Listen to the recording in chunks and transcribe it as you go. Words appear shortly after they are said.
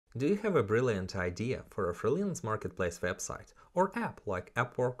Do you have a brilliant idea for a freelance marketplace website or app like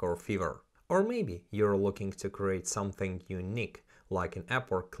UpWork or Fiverr? Or maybe you're looking to create something unique like an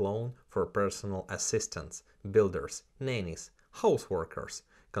UpWork clone for personal assistants, builders, nannies, houseworkers,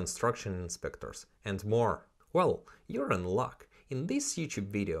 construction inspectors, and more. Well, you're in luck. In this YouTube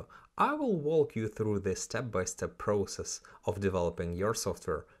video, I will walk you through the step-by-step process of developing your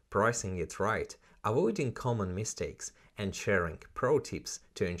software, pricing it right, avoiding common mistakes, and sharing pro tips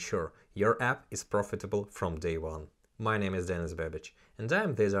to ensure your app is profitable from day one. My name is Denis Bebic, and I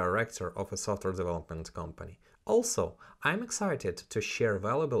am the director of a software development company. Also, I'm excited to share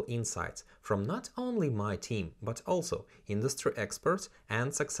valuable insights from not only my team, but also industry experts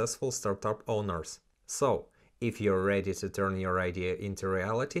and successful startup owners. So, if you're ready to turn your idea into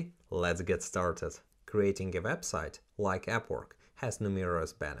reality, let's get started. Creating a website like UpWork has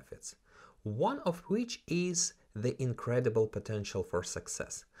numerous benefits, one of which is the incredible potential for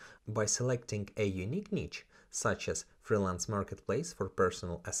success. By selecting a unique niche, such as freelance marketplace for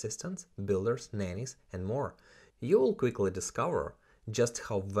personal assistants, builders, nannies, and more, you will quickly discover just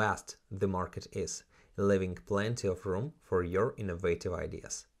how vast the market is, leaving plenty of room for your innovative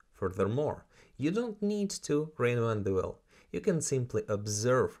ideas. Furthermore, you don't need to reinvent the wheel. You can simply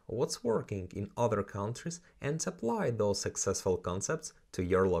observe what's working in other countries and apply those successful concepts to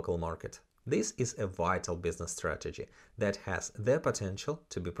your local market. This is a vital business strategy that has the potential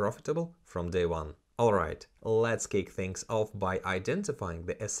to be profitable from day one. Alright, let's kick things off by identifying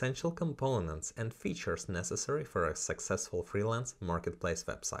the essential components and features necessary for a successful freelance marketplace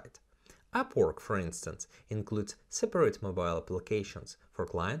website. UpWork, for instance, includes separate mobile applications for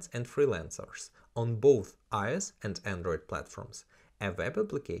clients and freelancers on both iOS and Android platforms, a web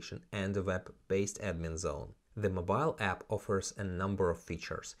application and a web-based admin zone. The mobile app offers a number of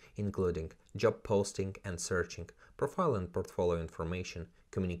features, including job posting and searching, profile and portfolio information,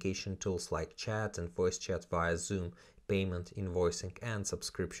 communication tools like chat and voice chat via Zoom, payment, invoicing and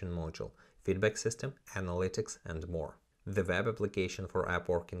subscription module, feedback system, analytics, and more. The web application for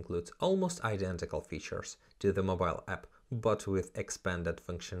UpWork includes almost identical features to the mobile app, but with expanded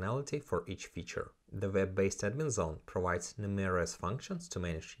functionality for each feature. The web-based admin zone provides numerous functions to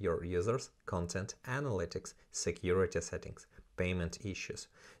manage your users, content, analytics, security settings, payment issues,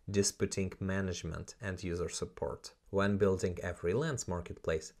 disputing management, and user support. When building a freelance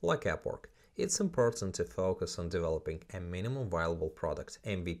marketplace like UpWork, it's important to focus on developing a minimum viable product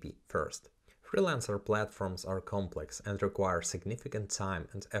 (MVP) first. Freelancer platforms are complex and require significant time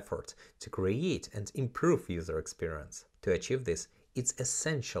and effort to create and improve user experience. To achieve this, it's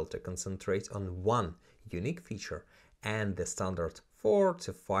essential to concentrate on one unique feature and the standard 4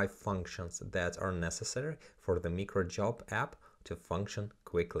 to 5 functions that are necessary for the micro-job app to function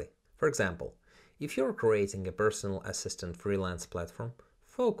quickly. For example, if you're creating a personal assistant freelance platform,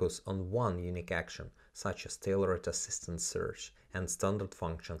 focus on one unique action, such as tailored assistant search and standard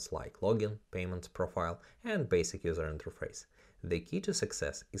functions like login, payment profile, and basic user interface. The key to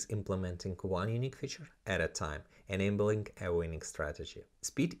success is implementing one unique feature at a time, enabling a winning strategy.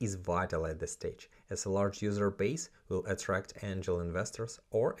 Speed is vital at this stage, as a large user base will attract angel investors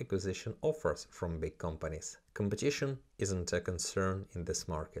or acquisition offers from big companies. Competition isn't a concern in this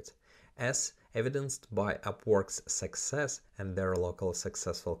market, as evidenced by UpWork's success and their local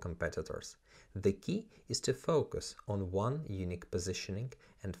successful competitors. The key is to focus on one unique positioning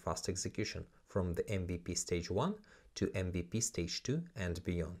and fast execution from the MVP stage 1 to MVP stage 2 and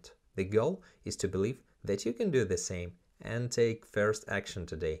beyond. The goal is to believe that you can do the same and take first action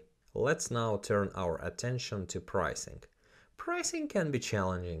today. Let's now turn our attention to pricing. Pricing can be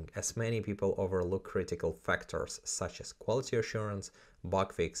challenging, as many people overlook critical factors such as quality assurance,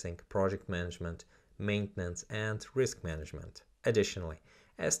 bug fixing, project management, maintenance, and risk management. Additionally,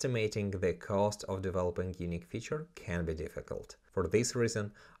 estimating the cost of developing unique feature can be difficult. For this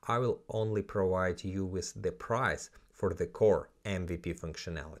reason, I will only provide you with the price for the core MVP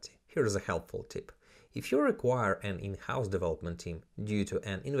functionality. Here's a helpful tip. If you require an in-house development team due to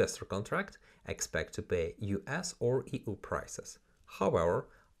an investor contract, expect to pay US or EU prices. However,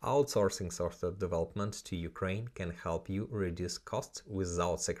 outsourcing software development to Ukraine can help you reduce costs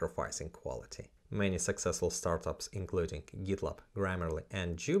without sacrificing quality. Many successful startups, including GitLab, Grammarly,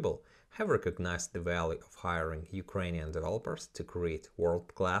 and Jubil, have recognized the value of hiring Ukrainian developers to create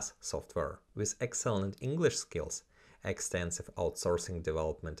world-class software. With excellent English skills, extensive outsourcing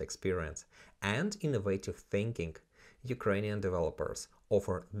development experience, and innovative thinking, Ukrainian developers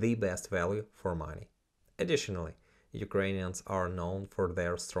offer the best value for money. Additionally, Ukrainians are known for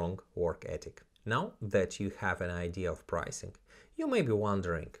their strong work ethic. Now that you have an idea of pricing, you may be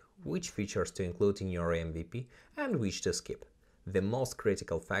wondering which features to include in your MVP and which to skip. The most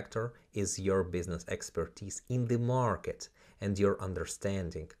critical factor is your business expertise in the market and your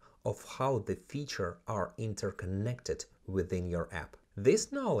understanding of how the features are interconnected within your app.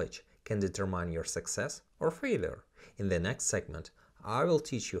 This knowledge can determine your success or failure. In the next segment, I will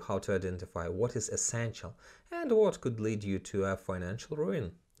teach you how to identify what is essential and what could lead you to a financial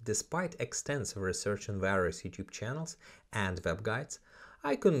ruin. Despite extensive research on various YouTube channels and web guides,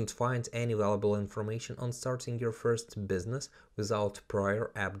 I couldn't find any valuable information on starting your first business without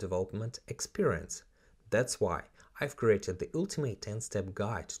prior app development experience. That's why I've created the ultimate 10-step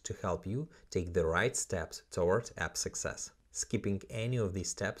guide to help you take the right steps toward app success. Skipping any of these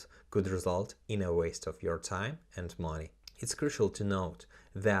steps could result in a waste of your time and money. It's crucial to note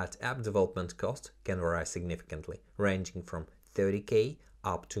that app development cost can vary significantly, ranging from 30K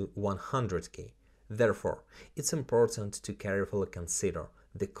up to 100K. Therefore, it's important to carefully consider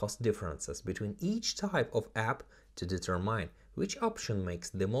the cost differences between each type of app to determine which option makes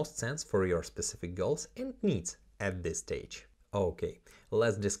the most sense for your specific goals and needs at this stage. Okay,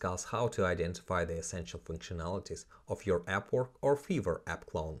 let's discuss how to identify the essential functionalities of your UpWork or Fiverr app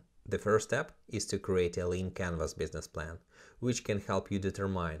clone. The first step is to create a lean canvas business plan, which can help you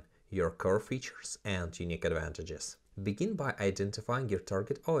determine your core features and unique advantages. Begin by identifying your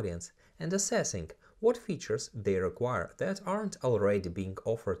target audience and assessing what features they require that aren't already being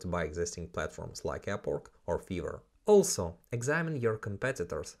offered by existing platforms like UpWork or Fiverr. Also, examine your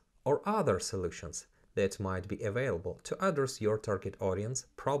competitors or other solutions that might be available to address your target audience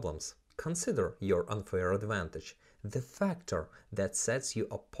problems. Consider your unfair advantage, the factor that sets you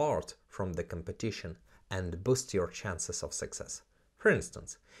apart from the competition and boosts your chances of success. For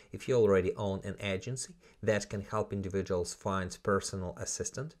instance, if you already own an agency that can help individuals find personal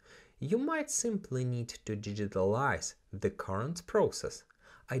assistant, you might simply need to digitalize the current process.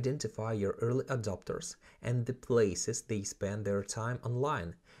 Identify your early adopters and the places they spend their time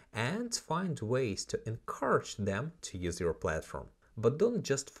online, and find ways to encourage them to use your platform. But don't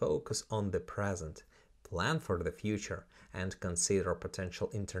just focus on the present. Plan for the future and consider potential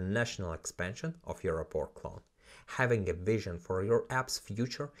international expansion of your UpWork clone. Having a vision for your app's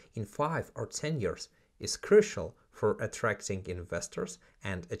future in 5 or 10 years is crucial for attracting investors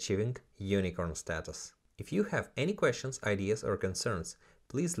and achieving unicorn status. If you have any questions, ideas, or concerns,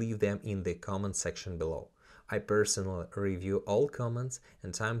 please leave them in the comment section below. I personally review all comments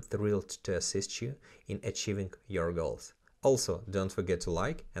and I'm thrilled to assist you in achieving your goals. Also, don't forget to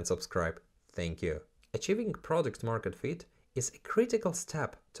like and subscribe. Thank you. Achieving product market fit is a critical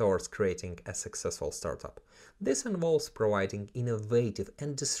step towards creating a successful startup. This involves providing innovative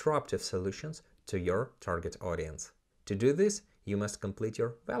and disruptive solutions to your target audience. To do this, you must complete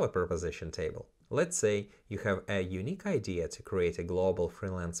your value proposition table. Let's say you have a unique idea to create a global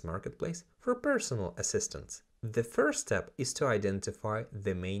freelance marketplace for personal assistants. The first step is to identify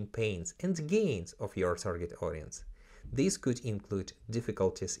the main pains and gains of your target audience. These could include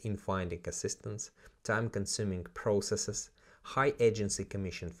difficulties in finding assistants, time-consuming processes, high agency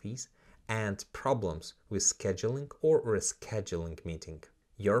commission fees, and problems with scheduling or rescheduling meeting.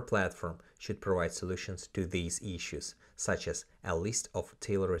 Your platform should provide solutions to these issues, such as a list of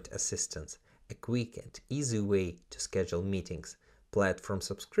tailored assistants, a quick and easy way to schedule meetings, platform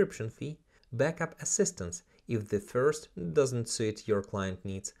subscription fee, backup assistance if the first doesn't suit your client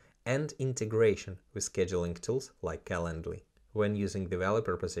needs, and integration with scheduling tools like Calendly. When using the value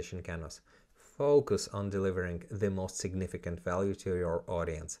proposition canvas, focus on delivering the most significant value to your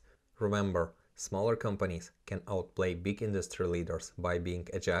audience. Remember, smaller companies can outplay big industry leaders by being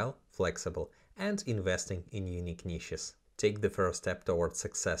agile, flexible, and investing in unique niches. Take the first step towards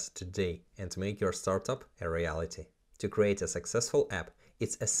success today and make your startup a reality. To create a successful app,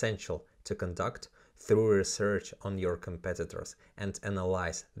 it's essential to conduct thorough research on your competitors and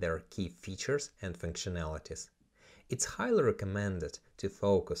analyze their key features and functionalities. It's highly recommended to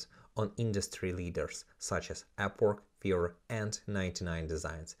focus on industry leaders such as UpWork, Fiverr, and 99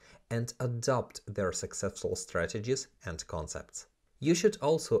 Designs and adopt their successful strategies and concepts. You should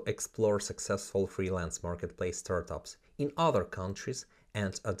also explore successful freelance marketplace startups in other countries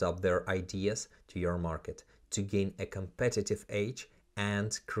and adopt their ideas to your market to gain a competitive edge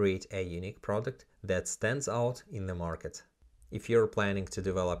and create a unique product that stands out in the market. If you're planning to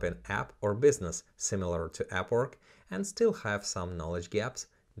develop an app or business similar to UpWork and still have some knowledge gaps,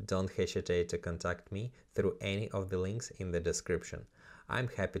 don't hesitate to contact me through any of the links in the description. I'm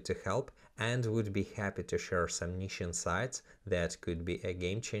happy to help and would be happy to share some niche insights that could be a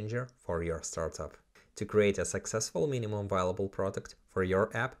game changer for your startup. To create a successful minimum viable product for your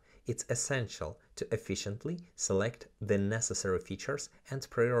app, it's essential to efficiently select the necessary features and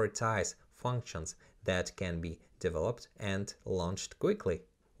prioritize functions that can be developed and launched quickly.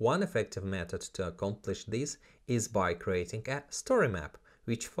 One effective method to accomplish this is by creating a story map,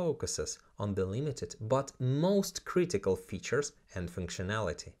 which focuses on the limited but most critical features and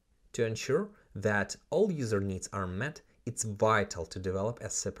functionality. To ensure that all user needs are met, it's vital to develop a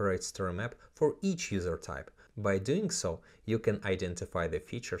separate story map for each user type. By doing so, you can identify the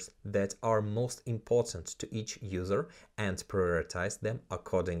features that are most important to each user and prioritize them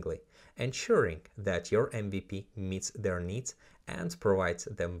accordingly, ensuring that your MVP meets their needs and provides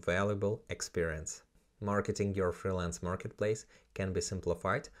them valuable experience. Marketing your freelance marketplace can be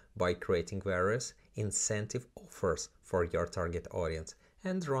simplified by creating various incentive offers for your target audience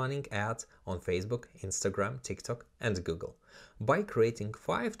and running ads on Facebook, Instagram, TikTok, and Google. By creating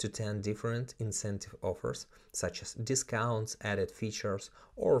 5 to 10 different incentive offers, such as discounts, added features,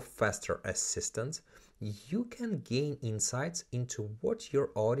 or faster assistance, you can gain insights into what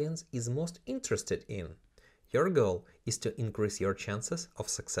your audience is most interested in. Your goal is to increase your chances of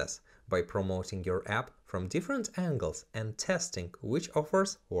success by promoting your app from different angles and testing which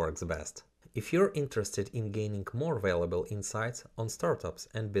offers works best. If you're interested in gaining more valuable insights on startups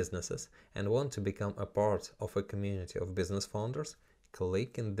and businesses and want to become a part of a community of business founders,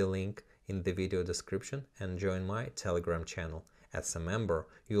 click in the link in the video description and join my Telegram channel. As a member,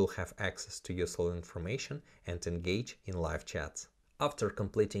 you'll have access to useful information and engage in live chats. After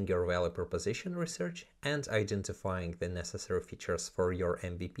completing your value proposition research and identifying the necessary features for your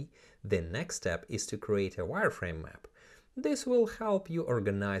MVP, the next step is to create a wireframe map. This will help you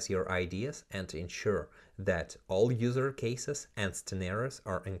organize your ideas and ensure that all user cases and scenarios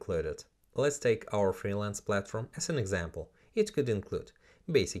are included. Let's take our freelance platform as an example. It could include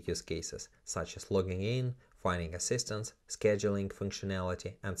basic use cases such as logging in, finding assistance, scheduling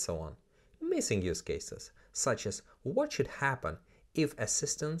functionality, and so on. Missing use cases such as what should happen if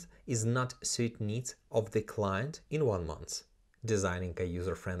assistance is not suit needs of the client in 1 month. Designing a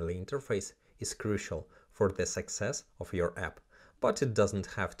user-friendly interface is crucial for the success of your app, but it doesn't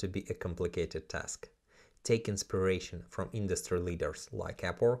have to be a complicated task. Take inspiration from industry leaders like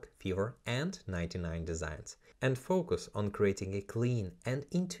UpWork, Fiverr, and 99 Designs, and focus on creating a clean and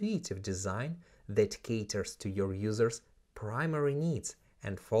intuitive design that caters to your users' primary needs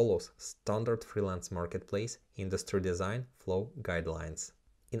and follows standard freelance marketplace industry design flow guidelines.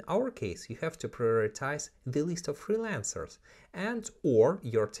 In our case, you have to prioritize the list of freelancers and/or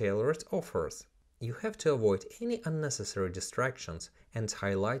your tailored offers. You have to avoid any unnecessary distractions and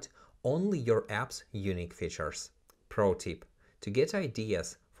highlight only your app's unique features. Pro tip: to get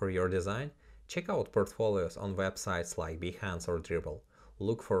ideas for your design, check out portfolios on websites like Behance or Dribble.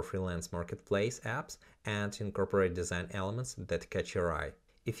 Look for freelance marketplace apps and incorporate design elements that catch your eye.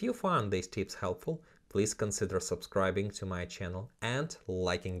 If you found these tips helpful, please consider subscribing to my channel and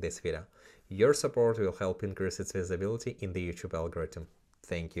liking this video. Your support will help increase its visibility in the YouTube algorithm.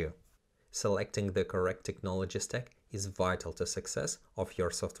 Thank you. Selecting the correct technology stack is vital to success of your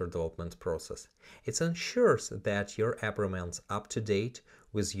software development process. It ensures that your app remains up to date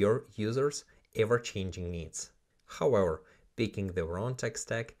with your users' ever-changing needs. However, picking the wrong tech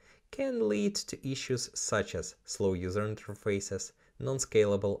stack can lead to issues such as slow user interfaces,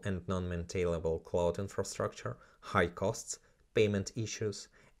 non-scalable and non-maintainable cloud infrastructure, high costs, payment issues,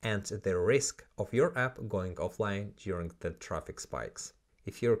 and the risk of your app going offline during the traffic spikes.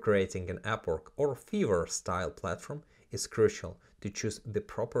 If you're creating an UpWork or Fiverr style platform, it's crucial to choose the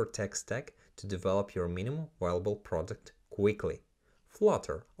proper tech stack to develop your minimum viable product quickly.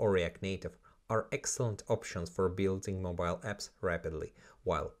 Flutter or React Native are excellent options for building mobile apps rapidly,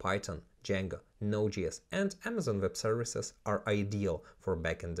 while Python, Django, Node.js, and Amazon Web Services are ideal for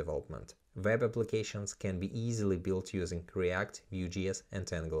backend development. Web applications can be easily built using React, Vue.js,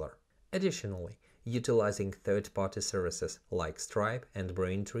 and Angular. Additionally, utilizing third-party services like Stripe and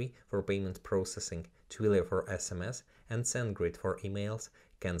Braintree for payment processing, Twilio for SMS, and SendGrid for emails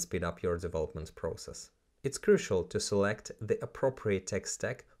can speed up your development process. It's crucial to select the appropriate tech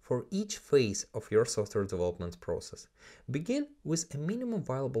stack for each phase of your software development process. Begin with a minimum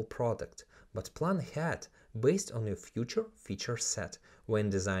viable product, but plan ahead based on your future feature set when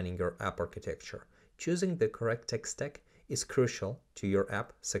designing your app architecture. Choosing the correct tech stack is crucial to your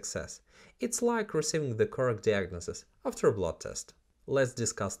app success. It's like receiving the correct diagnosis after a blood test. Let's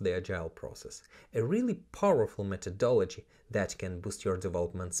discuss the Agile process, a really powerful methodology that can boost your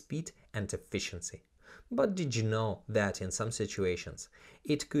development speed and efficiency. But did you know that in some situations,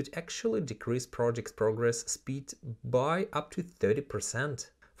 it could actually decrease project progress speed by up to 30%?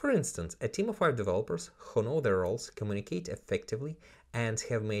 For instance, a team of 5 developers who know their roles, communicate effectively, and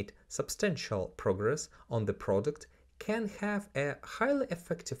have made substantial progress on the product can have a highly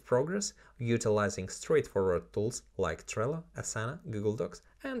effective progress utilizing straightforward tools like Trello, Asana, Google Docs,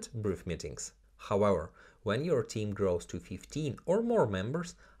 and brief meetings. However, when your team grows to 15 or more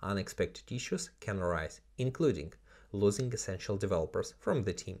members, unexpected issues can arise, including losing essential developers from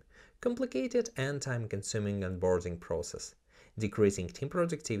the team, complicated and time-consuming onboarding process, decreasing team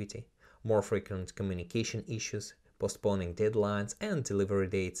productivity, more frequent communication issues, postponing deadlines and delivery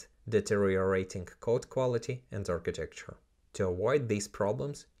dates, deteriorating code quality and architecture. To avoid these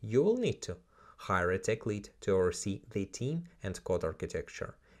problems, you will need to hire a tech lead to oversee the team and code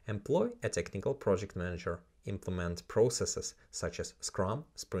architecture, employ a technical project manager, implement processes such as Scrum,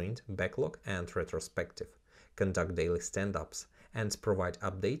 Sprint, Backlog, and Retrospective, conduct daily stand-ups, and provide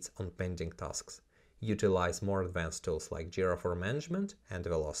updates on pending tasks. Utilize more advanced tools like Jira for management and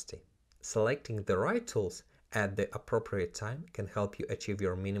Velocity. Selecting the right tools at the appropriate time can help you achieve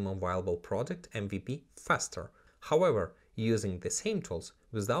your minimum viable product MVP faster. However, using the same tools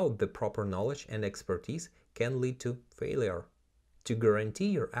without the proper knowledge and expertise can lead to failure. To guarantee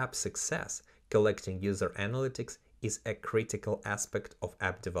your app's success, collecting user analytics is a critical aspect of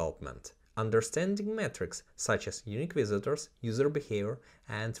app development. Understanding metrics such as unique visitors, user behavior,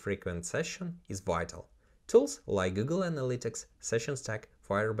 and frequent session is vital. Tools like Google Analytics, Session Stack,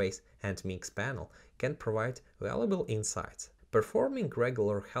 Firebase, and Mixpanel can provide valuable insights. Performing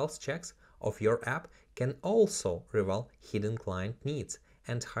regular health checks of your app can also reveal hidden client needs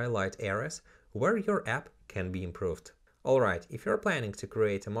and highlight areas where your app can be improved. Alright, if you're planning to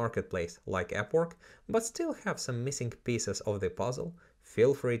create a marketplace like UpWork, but still have some missing pieces of the puzzle,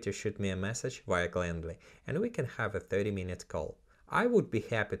 feel free to shoot me a message via Calendly and we can have a 30-minute call. I would be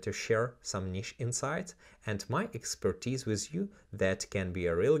happy to share some niche insights and my expertise with you that can be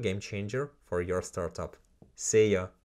a real game changer for your startup. See ya!